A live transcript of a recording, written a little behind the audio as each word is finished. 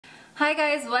Hi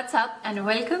guys, what's up and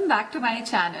welcome back to my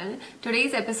channel.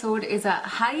 Today's episode is a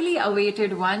highly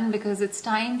awaited one because it's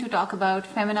time to talk about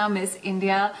Femina Miss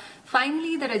India.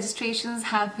 Finally, the registrations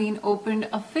have been opened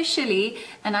officially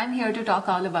and I'm here to talk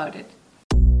all about it.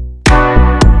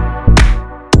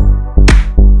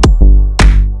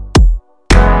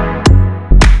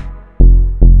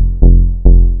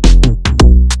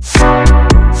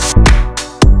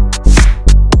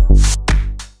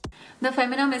 The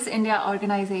Femina Miss India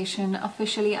organization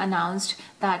officially announced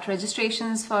that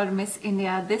registrations for Miss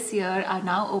India this year are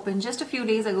now open just a few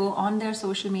days ago on their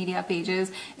social media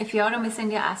pages. If you're a Miss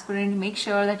India aspirant, make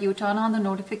sure that you turn on the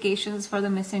notifications for the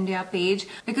Miss India page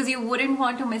because you wouldn't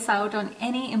want to miss out on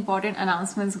any important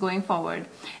announcements going forward.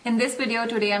 In this video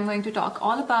today, I'm going to talk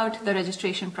all about the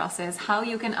registration process, how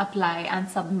you can apply and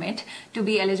submit to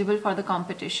be eligible for the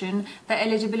competition, the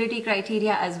eligibility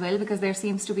criteria as well, because there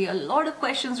seems to be a lot of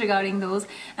questions regarding those,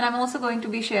 and I'm also going to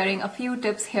be sharing a few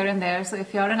tips here and there. So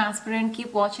if you're an aspirant,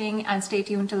 keep watching and stay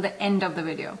tuned till the end of the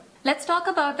video. Let's talk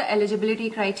about the eligibility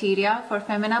criteria for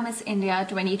Femina Miss India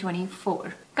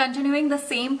 2024. Continuing the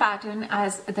same pattern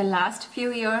as the last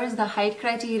few years, the height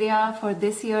criteria for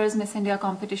this year's Miss India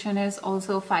competition is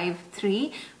also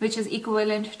 5'3", which is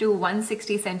equivalent to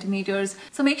 160 centimeters.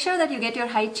 So make sure that you get your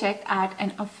height checked at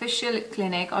an official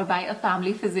clinic or by a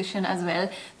family physician as well.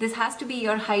 This has to be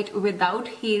your height without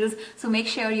heels, so make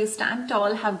sure you stand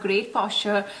tall, have great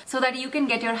posture so that you can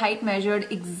get your height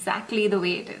measured exactly the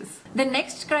way it is. The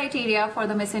next criteria for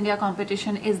the Miss India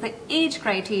competition is the age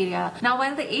criteria. Now,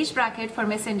 while the age bracket for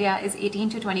Miss India is 18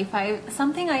 to 25,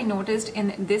 something I noticed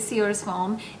in this year's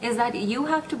form is that you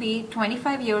have to be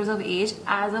 25 years of age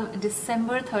as of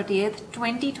December 30th,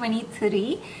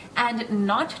 2023 and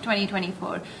not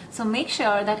 2024. So make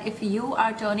sure that if you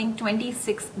are turning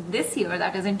 26 this year,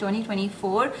 that is in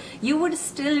 2024, you would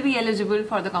still be eligible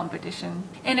for the competition.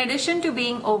 In addition to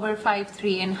being over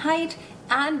 5'3" in height,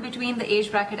 and between the age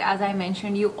bracket, as I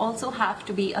mentioned, you also have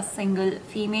to be a single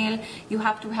female. You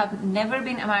have to have never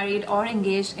been married or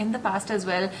engaged in the past as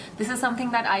well. This is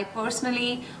something that I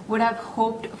personally would have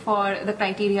hoped for the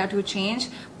criteria to change,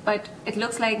 but it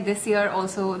looks like this year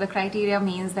also the criteria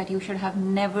means that you should have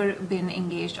never been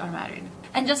engaged or married.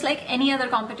 And just like any other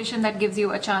competition that gives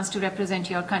you a chance to represent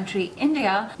your country,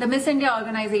 India, the Miss India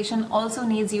organization also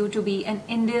needs you to be an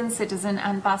Indian citizen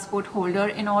and passport holder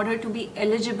in order to be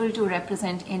eligible to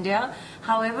represent India.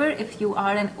 However, if you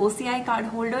are an OCI card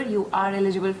holder, you are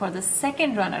eligible for the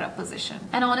second runner-up position.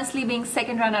 And honestly, being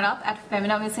second runner-up at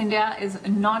Femina Miss India is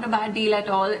not a bad deal at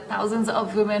all. Thousands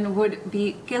of women would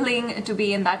be killing to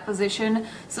be in that position.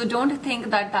 So don't think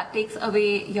that that takes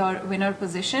away your winner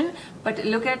position, but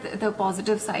look at the positive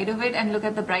side of it and look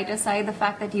at the brighter side, the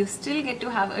fact that you still get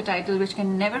to have a title which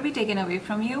can never be taken away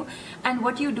from you, and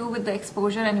what you do with the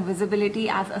exposure and visibility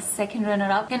as a second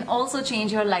runner-up can also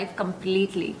change your life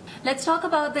completely. Let's talk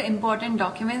about the important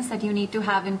documents that you need to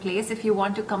have in place if you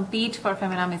want to compete for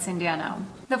Femina Miss India now.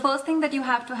 The first thing that you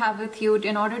have to have with you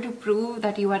in order to prove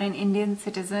that you are an Indian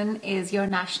citizen is your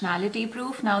nationality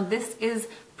proof. Now, this is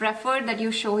preferred that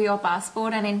you show your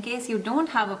passport, and in case you don't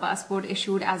have a passport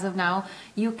issued as of now,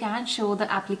 you can show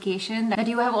the application that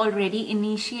you have already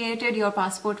initiated your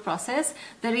passport process.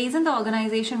 The reason the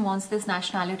organization wants this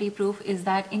nationality proof is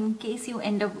that in case you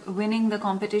end up winning the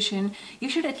competition, you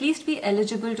should at least be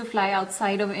eligible to fly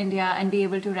outside of India and be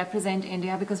able to represent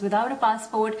India, because without a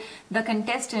passport, the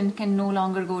contestant can no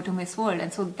longer go to Miss World,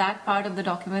 and so that part of the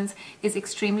documents is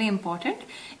extremely important.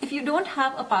 If you don't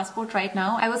have a passport right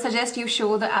now, I would suggest you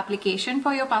show the application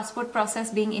for your passport process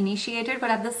being initiated,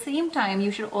 but at the same time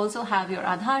you should also have your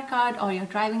Aadhaar card or your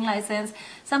driving license,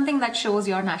 something that shows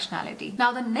your nationality.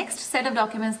 Now, the next set of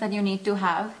documents that you need to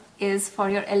have is for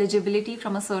your eligibility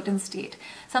from a certain state.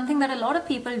 Something that a lot of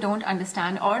people don't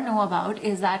understand or know about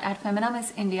is that at Femina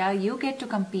Miss India, you get to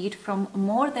compete from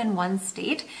more than one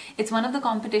state. It's one of the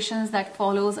competitions that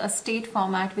follows a state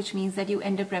format, which means that you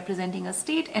end up representing a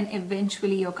state and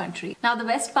eventually your country. Now, the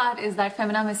best part is that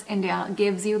Femina Miss India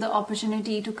gives you the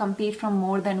opportunity to compete from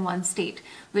more than one state,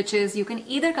 which is you can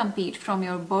either compete from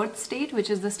your birth state, which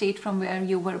is the state from where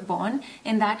you were born.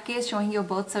 In that case, showing your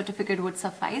birth certificate would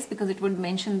suffice because it would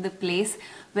mention the place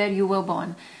where you were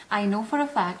born. I know for a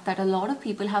fact that a lot of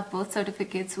people have birth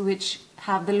certificates which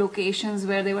have the locations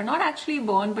where they were not actually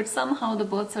born, but somehow the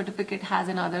birth certificate has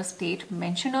another state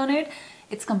mentioned on it.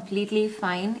 It's completely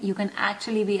fine. You can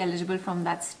actually be eligible from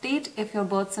that state if your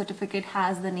birth certificate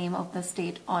has the name of the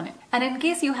state on it. And in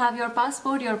case you have your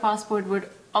passport would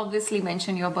obviously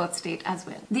mention your birth state as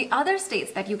well. The other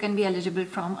states that you can be eligible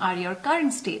from are your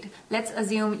current state. Let's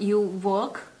assume you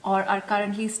work or are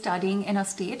currently studying in a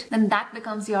state, then that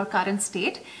becomes your current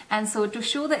state. And so to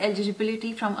show the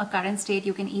eligibility from a current state,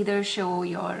 you can either show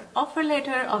your offer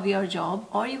letter of your job,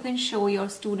 or you can show your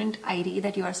student ID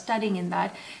that you are studying in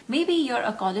that. Maybe you're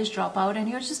a college dropout and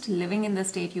you're just living in the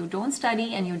state, you don't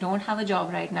study and you don't have a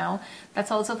job right now.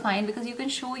 That's also fine, because you can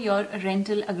show your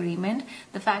rental agreement.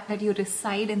 The fact that you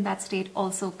reside in that state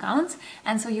also counts,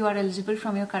 and so you are eligible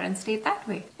from your current state that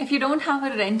way. If you don't have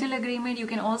a rental agreement, you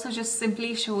can also just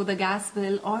simply show the gas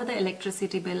bill or the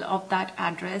electricity bill of that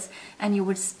address, and you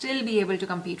would still be able to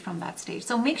compete from that state.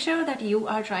 So make sure that you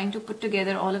are trying to put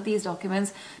together all of these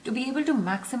documents to be able to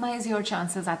maximize your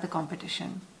chances at the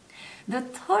competition. The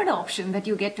third option that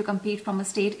you get to compete from a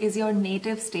state is your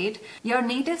native state. Your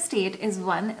native state is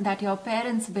one that your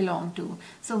parents belong to.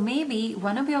 So maybe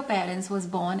one of your parents was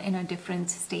born in a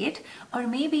different state, or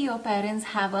maybe your parents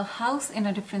have a house in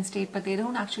a different state but they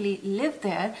don't actually live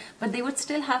there, but they would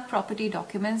still have property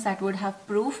documents that would have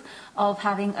proof of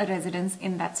having a residence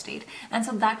in that state. And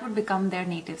so that would become their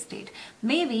native state.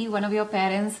 Maybe one of your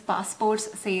parents'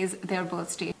 passports says their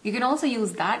birth state. You can also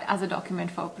use that as a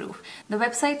document for proof. The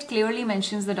website clearly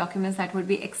mentions the documents that would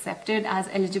be accepted as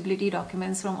eligibility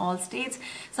documents from all states.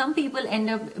 Some people end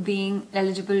up being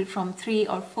eligible from 3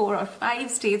 or 4 or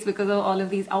 5 states because of all of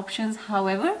these options.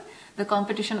 However, the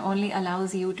competition only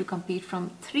allows you to compete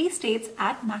from 3 states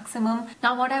at maximum.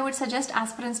 Now, what I would suggest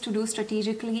aspirants to do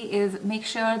strategically is make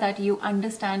sure that you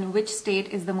understand which state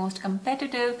is the most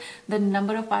competitive, the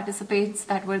number of participants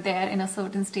that were there in a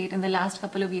certain state in the last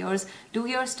couple of years. Do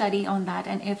your study on that,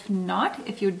 and if not,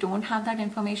 if you don't have that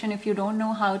information, if you don't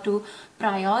know how to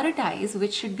prioritize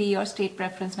which should be your state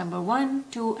preference number 1,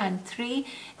 2 and 3,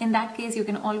 in that case you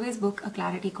can always book a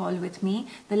clarity call with me,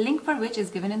 the link for which is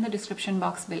given in the description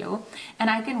box below. And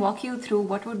I can walk you through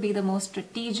what would be the most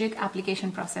strategic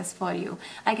application process for you.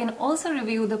 I can also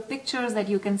review the pictures that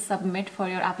you can submit for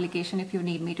your application if you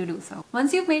need me to do so.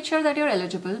 Once you've made sure that you're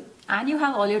eligible and you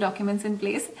have all your documents in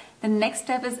place, the next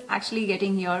step is actually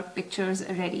getting your pictures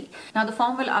ready. Now the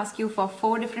form will ask you for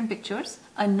 4 different pictures: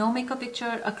 a no makeup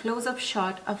picture, a close-up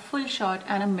shot, a full shot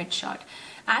and a mid shot.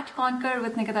 At Conquer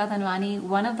with Nikita Tanwani,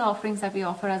 one of the offerings that we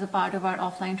offer as a part of our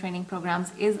offline training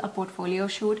programs is a portfolio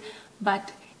shoot.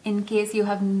 But in case you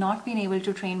have not been able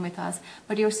to train with us,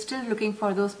 but you're still looking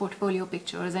for those portfolio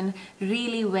pictures and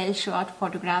really well shot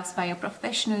photographs by a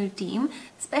professional team,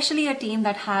 especially a team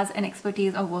that has an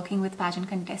expertise of working with pageant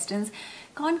contestants,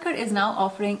 Conquer is now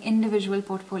offering individual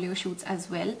portfolio shoots as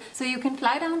well. So you can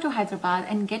fly down to Hyderabad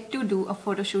and get to do a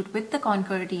photo shoot with the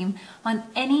Conquer team on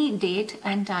any date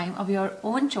and time of your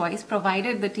own choice,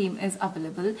 provided the team is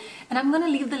available. And I'm going to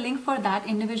leave the link for that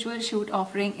individual shoot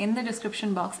offering in the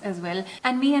description box as well.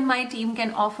 And me and my team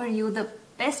can offer you the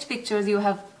best pictures you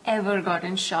have ever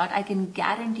gotten shot. I can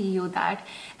guarantee you that,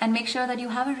 and make sure that you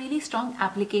have a really strong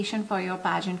application for your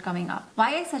pageant coming up.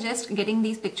 Why I suggest getting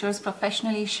these pictures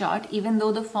professionally shot, even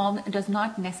though the form does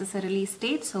not necessarily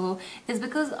state so, is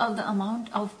because of the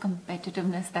amount of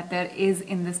competitiveness that there is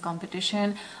in this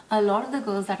competition. A lot of the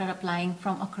girls that are applying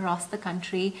from across the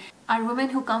country are women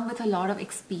who come with a lot of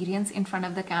experience in front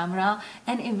of the camera,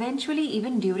 and eventually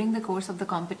even during the course of the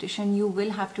competition you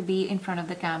will have to be in front of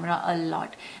the camera a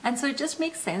lot. And so it just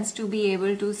makes sense to be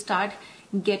able to start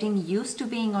getting used to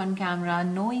being on camera,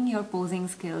 knowing your posing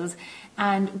skills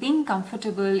and being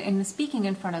comfortable in speaking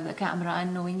in front of the camera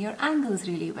and knowing your angles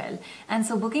really well. And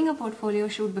so booking a portfolio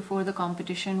shoot before the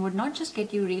competition would not just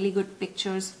get you really good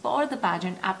pictures for the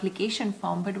pageant application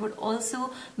form, but would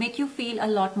also make you feel a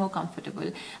lot more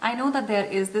comfortable. I know that there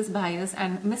is this bias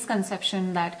and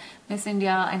misconception that Miss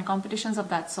India and competitions of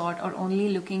that sort are only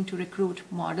looking to recruit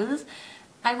models.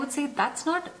 I would say that's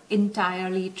not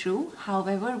entirely true.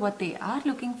 However, what they are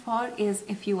looking for is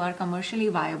if you are commercially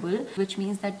viable, which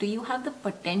means that do you have the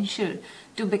potential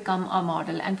to become a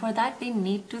model, and for that they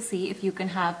need to see if you can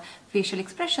have facial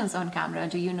expressions on camera.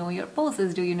 Do you know your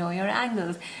poses? Do you know your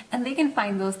angles? And they can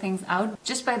find those things out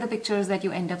just by the pictures that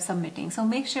you end up submitting. So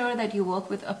make sure that you work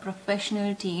with a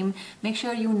professional team. Make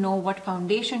sure you know what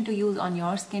foundation to use on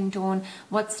your skin tone,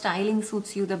 what styling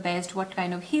suits you the best, what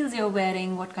kind of heels you're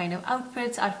wearing, what kind of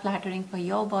outfits are flattering for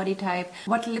your body type,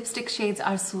 what lipstick shades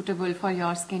are suitable for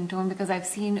your skin tone, because I've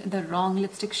seen the wrong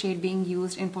lipstick shade being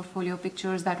used in portfolio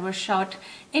pictures that were shot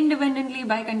independently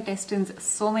by contestants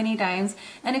so many times.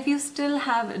 And if you still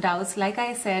have doubts, like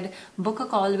I said, book a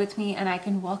call with me and I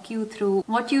can walk you through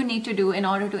what you need to do in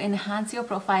order to enhance your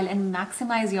profile and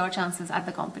maximize your chances at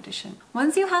the competition.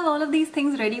 Once you have all of these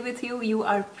things ready with you, you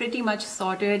are pretty much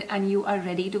sorted and you are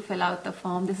ready to fill out the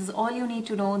form. This is all you need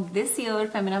to know. This year,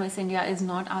 Femina Miss India is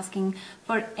not asking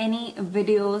for any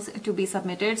videos to be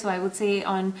submitted. So I would say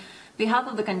on behalf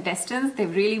of the contestants,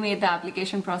 they've really made the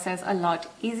application process a lot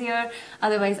easier.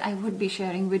 Otherwise, I would be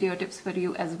sharing video tips for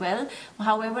you as well.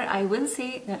 However, I will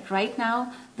say that right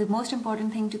now, the most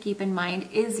important thing to keep in mind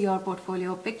is your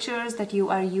portfolio pictures that you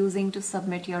are using to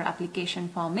submit your application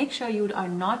form. Make sure you are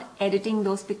not editing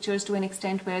those pictures to an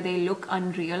extent where they look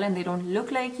unreal and they don't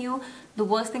look like you. The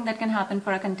worst thing that can happen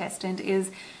for a contestant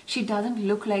is she doesn't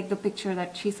look like the picture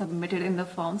that she submitted in the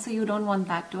form, so you don't want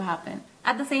that to happen.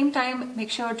 At the same time,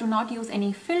 make sure to not use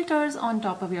any filters on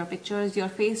top of your pictures. Your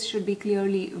face should be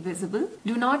clearly visible.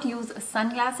 Do not use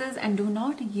sunglasses and do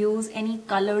not use any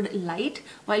colored light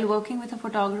while working with a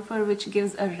photographer which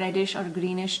gives a reddish or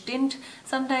greenish tint.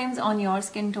 Sometimes on your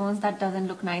skin tones that doesn't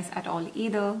look nice at all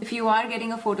either. If you are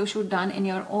getting a photo shoot done in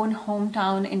your own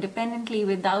hometown independently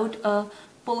without a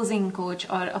posing coach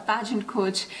or a pageant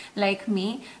coach like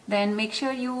me, then make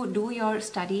sure you do your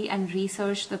study and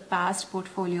research the past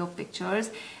portfolio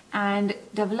pictures and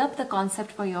develop the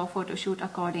concept for your photo shoot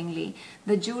accordingly.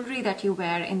 The jewelry that you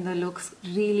wear in the looks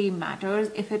really matters.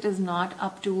 If it is not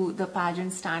up to the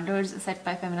pageant standards set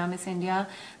by Femina Miss India,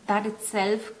 that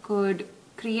itself could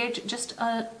create just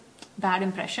a bad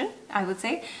impression, I would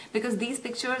say, because these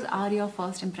pictures are your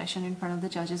first impression in front of the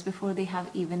judges before they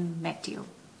have even met you.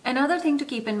 Another thing to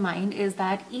keep in mind is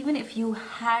that even if you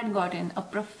had gotten a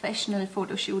professional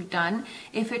photo shoot done,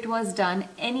 if it was done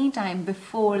any time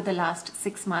before the last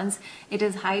 6 months, it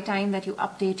is high time that you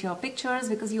update your pictures,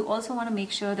 because you also want to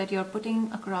make sure that you're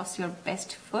putting across your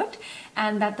best foot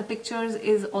and that the pictures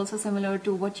is also similar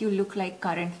to what you look like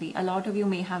currently. A lot of you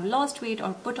may have lost weight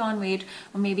or put on weight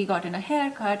or maybe gotten a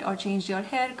haircut or changed your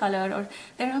hair color, or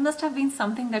there must have been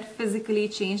something that physically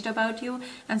changed about you.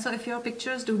 And so if your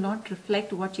pictures do not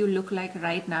reflect what you look like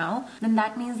right now, then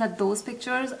that means that those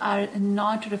pictures are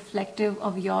not reflective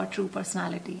of your true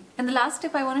personality. And the last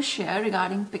tip I want to share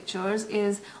regarding pictures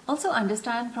is also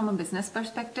understand from a business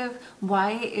perspective,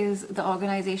 why is the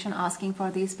organization asking for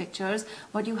these pictures?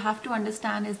 What you have to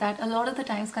understand is that a lot of the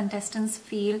times contestants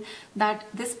feel that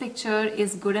this picture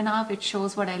is good enough, it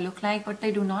shows what I look like. What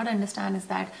they do not understand is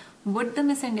that would the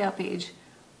Miss India page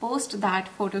post that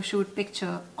photo shoot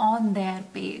picture on their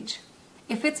page?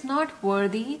 If it's not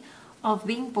worthy of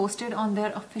being posted on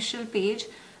their official page,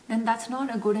 then that's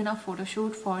not a good enough photo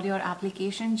shoot for your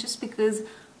application, just because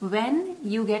when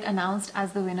you get announced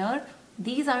as the winner,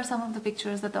 these are some of the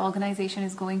pictures that the organization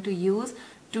is going to use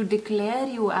to declare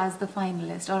you as the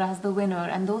finalist or as the winner,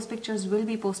 and those pictures will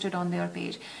be posted on their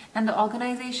page. And the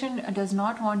organization does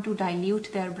not want to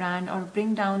dilute their brand or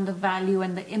bring down the value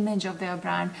and the image of their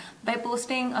brand by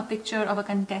posting a picture of a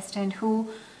contestant who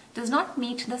does not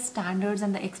meet the standards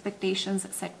and the expectations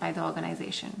set by the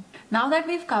organization. Now that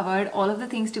we've covered all of the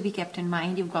things to be kept in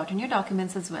mind, you've gotten your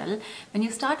documents as well. When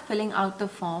you start filling out the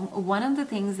form, one of the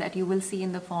things that you will see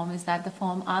in the form is that the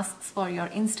form asks for your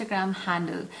Instagram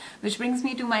handle, which brings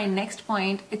me to my next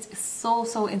point. It's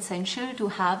so essential to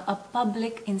have a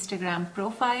public Instagram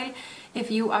profile.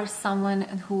 If you are someone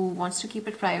who wants to keep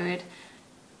it private,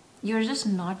 you're just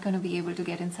not going to be able to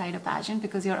get inside a pageant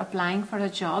because you're applying for a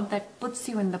job that puts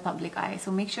you in the public eye.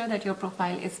 So make sure that your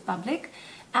profile is public.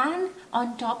 And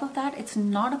on top of that, it's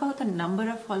not about the number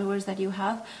of followers that you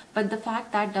have, but the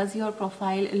fact that does your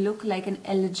profile look like an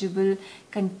eligible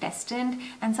contestant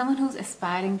and someone who's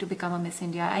aspiring to become a Miss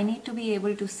India. I need to be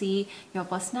able to see your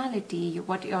personality,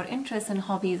 what your interests and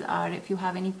hobbies are, if you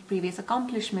have any previous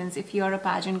accomplishments, if you're a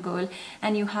pageant girl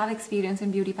and you have experience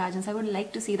in beauty pageants, I would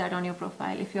like to see that on your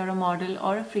profile. If you're a model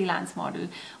or a freelance model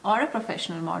or a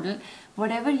professional model,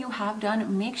 whatever you have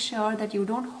done, make sure that you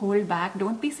don't hold back.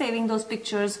 Don't be saving those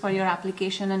pictures for your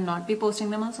application and not be posting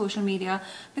them on social media,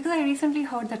 because I recently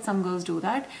heard that some girls do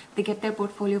that. They get their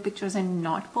portfolio pictures and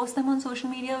not post them on social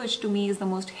media, which to me is the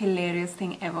most hilarious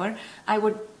thing ever. I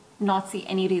would not see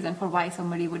any reason for why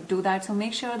somebody would do that. So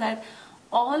make sure that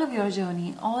all of your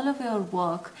journey, all of your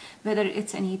work, whether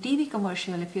it's any TV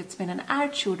commercial, if it's been an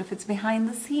ad shoot, if it's behind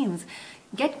the scenes,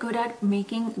 get good at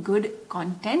making good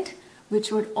content, which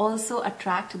would also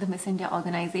attract the Miss India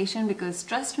organization, because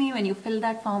trust me, when you fill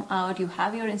that form out, you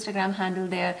have your Instagram handle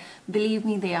there, believe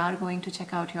me, they are going to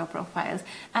check out your profiles.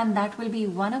 And that will be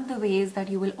one of the ways that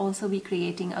you will also be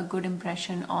creating a good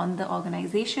impression on the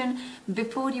organization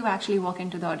before you actually walk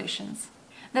into the auditions.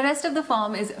 The rest of the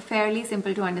form is fairly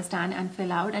simple to understand and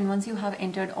fill out, and once you have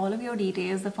entered all of your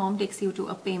details, the form takes you to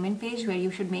a payment page where you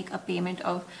should make a payment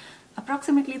of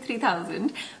approximately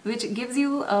 3,000, which gives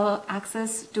you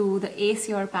access to the Ace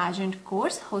Your Pageant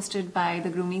course hosted by the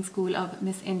Grooming School of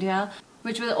Miss India.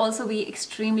 which will also be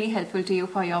extremely helpful to you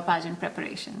for your pageant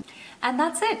preparation. And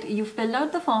that's it. You filled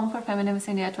out the form for Femina Miss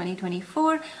India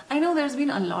 2024. I know there's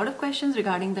been a lot of questions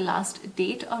regarding the last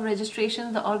date of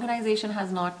registration. The organization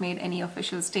has not made any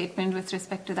official statement with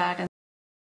respect to that.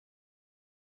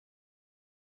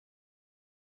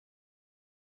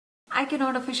 I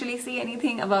cannot officially say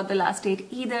anything about the last date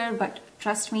either, but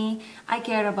trust me, I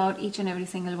care about each and every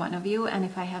single one of you, and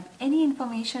if I have any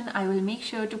information, I will make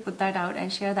sure to put that out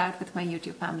and share that with my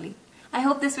YouTube family. I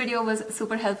hope this video was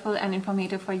super helpful and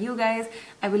informative for you guys.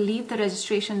 I will leave the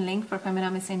registration link for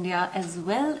Femina Miss India as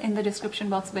well in the description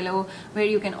box below, where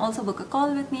you can also book a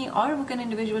call with me or book an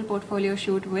individual portfolio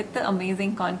shoot with the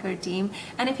amazing Conquer team.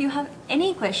 And if you have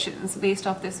any questions based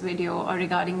off this video or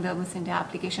regarding the Miss India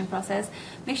application process,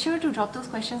 make sure to drop those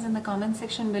questions in the comment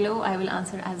section below. I will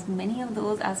answer as many of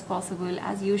those as possible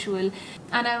as usual,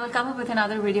 and I will come up with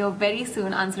another video very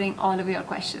soon answering all of your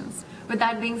questions. With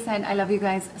that being said, I love you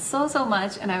guys so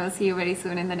much, and I will see you very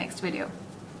soon in the next video.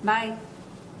 Bye!